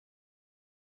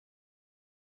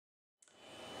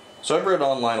So I've read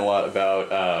online a lot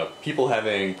about people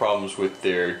having problems with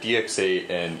their DX8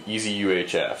 and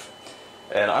EzUHF.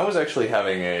 And I was actually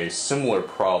having a similar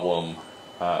problem,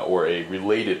 or a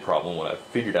related problem, what I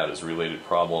figured out is a related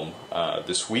problem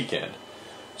this weekend.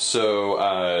 So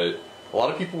a lot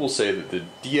of people will say that the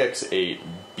DX8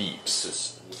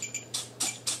 beeps.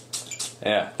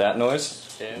 Yeah, that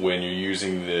noise when you're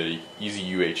using the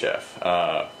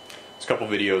EzUHF. There's a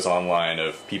couple videos online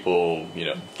of people,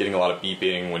 getting a lot of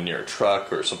beeping when near a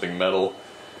truck or something metal,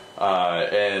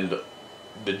 and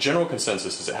the general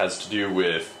consensus is it has to do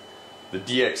with the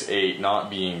DX8 not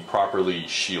being properly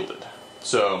shielded.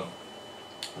 So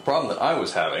the problem that I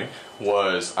was having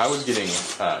was I was getting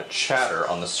chatter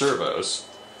on the servos.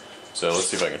 So let's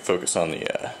see if I can focus on the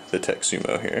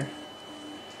Texumo here.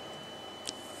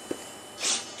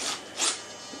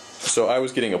 So I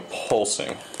was getting a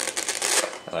pulsing.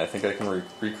 And I think I can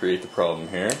recreate the problem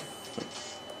here.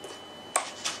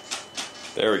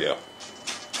 There we go.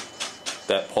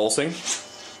 That pulsing.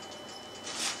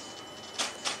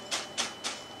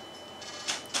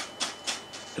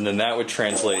 And then that would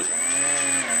translate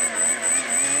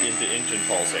into engine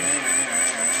pulsing.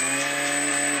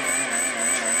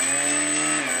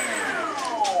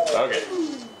 Okay.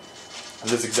 And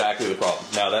this is exactly the problem.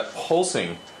 Now that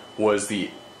pulsing was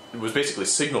basically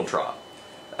signal drop.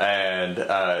 And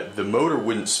the motor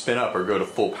wouldn't spin up or go to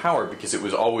full power because it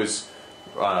was always,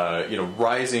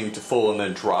 rising to full and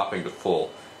then dropping to full.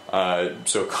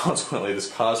 So consequently, this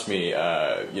caused me,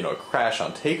 a crash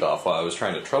on takeoff while I was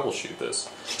trying to troubleshoot this.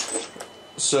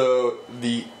 So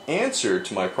the answer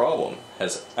to my problem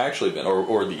has actually been,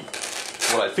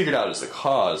 what I figured out as the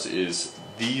cause is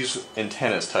these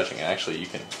antennas touching. Actually, you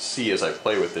can see as I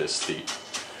play with this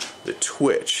the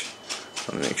twitch.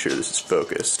 Let me make sure this is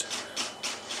focused.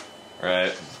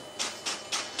 Right.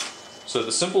 So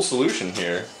the simple solution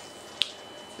here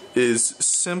is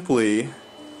simply,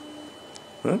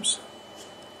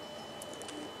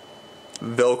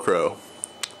 Velcro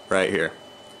right here.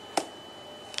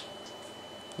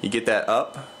 You get that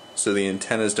up so the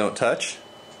antennas don't touch,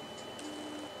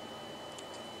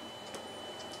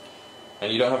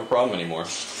 and you don't have a problem anymore.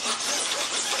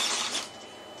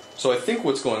 So I think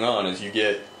what's going on is you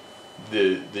get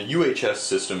the UHF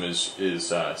system is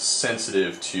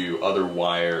sensitive to other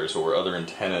wires or other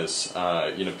antennas,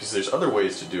 because there's other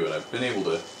ways to do it. I've been able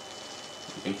to,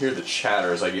 you can hear the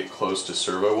chatter as I get close to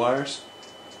servo wires,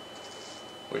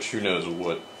 which who knows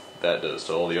what that does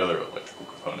to all the other electrical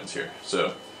components here.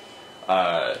 So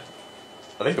I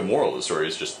think the moral of the story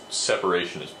is just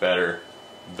separation is better.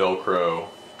 Velcro,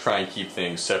 try and keep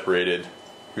things separated.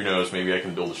 Who knows, maybe I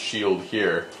can build a shield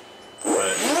here,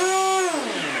 but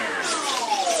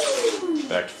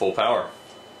back to full power.